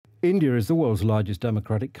India is the world's largest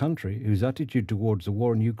democratic country whose attitude towards the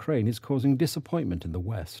war in Ukraine is causing disappointment in the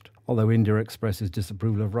West. Although India expresses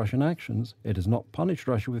disapproval of Russian actions, it has not punished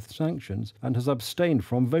Russia with sanctions and has abstained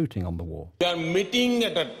from voting on the war. We are meeting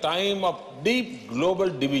at a time of deep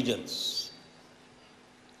global divisions.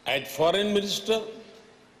 As Foreign Minister,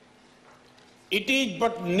 it is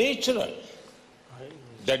but natural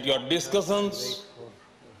that your discussions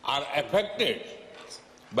are affected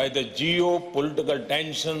by the geopolitical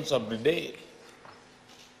tensions of the day.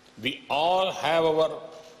 We all have our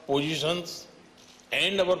positions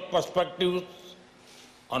and our perspectives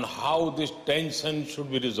on how this tension should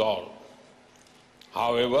be resolved.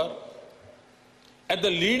 However, as the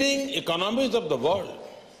leading economies of the world,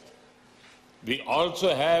 we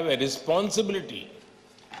also have a responsibility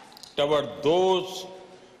toward those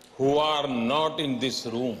who are not in this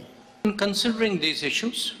room. In considering these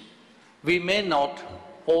issues, we may not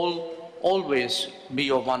always be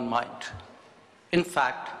of one mind. In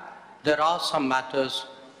fact, there are some matters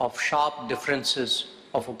of sharp differences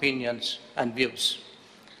of opinions and views.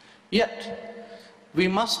 Yet, we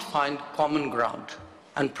must find common ground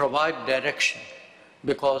and provide direction,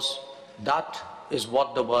 because that is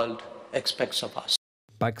what the world expects of us.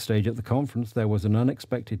 Backstage at the conference, there was an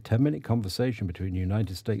unexpected 10-minute conversation between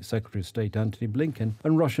United States Secretary of State Antony Blinken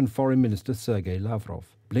and Russian Foreign Minister Sergei Lavrov.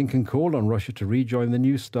 Blinken called on Russia to rejoin the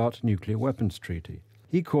New START nuclear weapons treaty.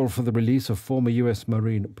 He called for the release of former US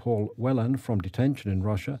Marine Paul Whelan from detention in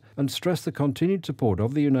Russia and stressed the continued support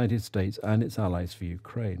of the United States and its allies for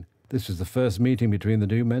Ukraine. This was the first meeting between the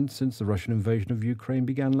two men since the Russian invasion of Ukraine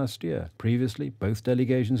began last year. Previously, both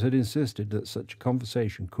delegations had insisted that such a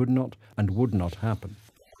conversation could not and would not happen.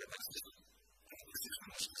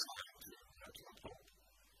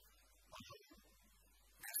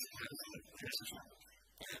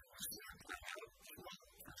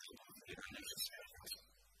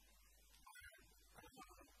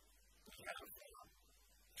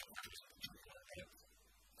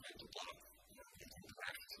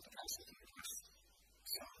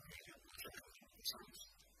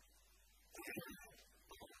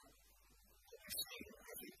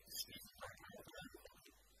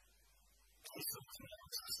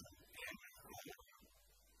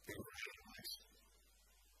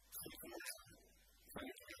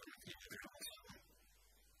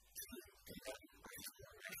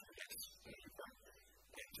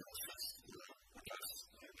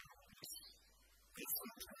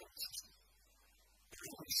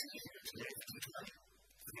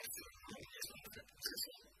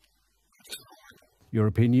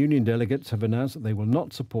 European Union delegates have announced that they will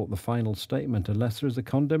not support the final statement unless there is a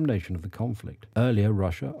condemnation of the conflict. Earlier,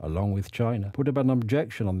 Russia, along with China, put up an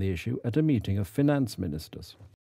objection on the issue at a meeting of finance ministers.